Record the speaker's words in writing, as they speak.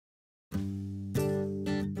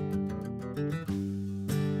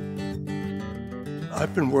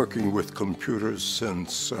I've been working with computers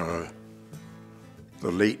since the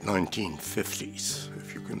late 1950s,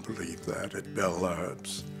 if you can believe that, at Bell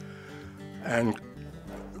Labs. And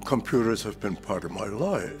computers have been part of my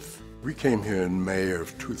life. We came here in May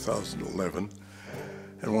of 2011,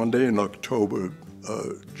 and one day in October,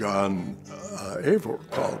 John Averill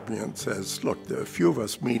called me and says, look, there are a few of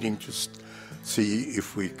us meeting to see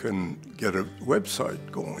if we can get a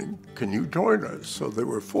website going. Can you join us? So there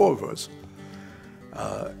were four of us,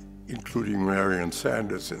 including Marion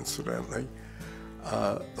Sanders, incidentally,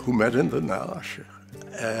 who met in the Nash.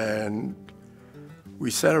 And we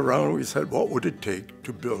sat around and we said, what would it take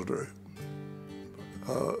to build a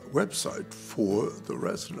website for the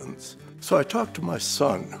residents? So I talked to my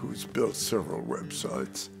son, who's built several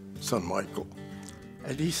websites, son Michael,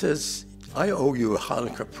 and he says, I owe you a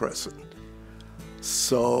Hanukkah present.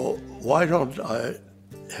 So why don't I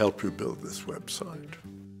help you build this website?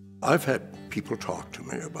 I've had people talk to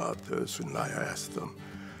me about this, and I ask them.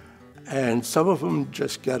 And some of them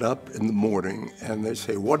just get up in the morning and they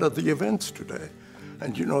say, what are the events today?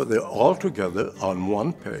 And you know, they're all together on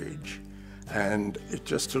one page, and it's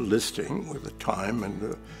just a listing with a time and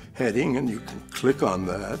a heading, and you can click on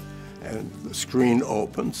that, and the screen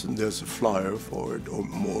opens, and there's a flyer for it or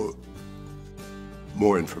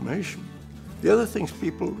more information. The other things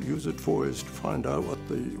people use it for is to find out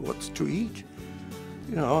what's to eat,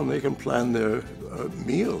 you know, and they can plan their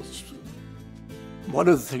meals. One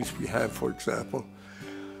of the things we have, for example,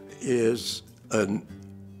 is a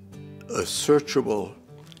searchable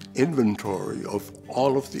inventory of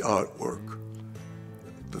all of the artwork,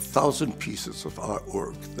 the 1,000 pieces of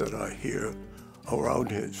artwork that are here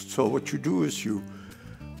around here. So what you do is you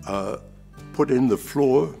put in the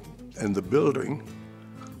floor and the building,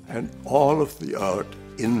 and all of the art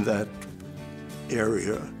in that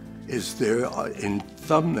area is there in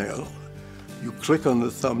thumbnail. You click on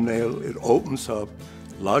the thumbnail, it opens up,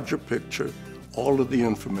 larger picture, all of the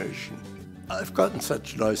information. I've gotten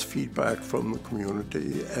such nice feedback from the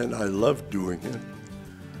community, and I love doing it.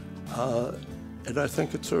 And I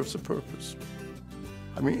think it serves a purpose.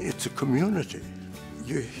 I mean, it's a community.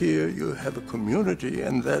 You're here, you have a community,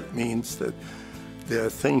 and that means that there are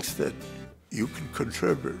things that you can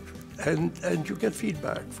contribute, and you get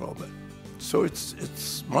feedback from it. So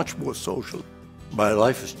it's much more social. My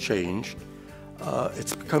life has changed.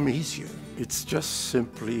 It's become easier. It's just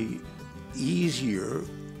simply easier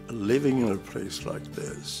living in a place like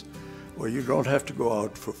this, where you don't have to go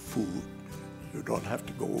out for food. You don't have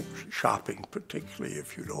to go shopping, particularly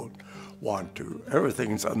if you don't want to.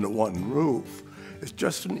 Everything's under one roof. It's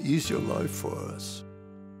just an easier life for us.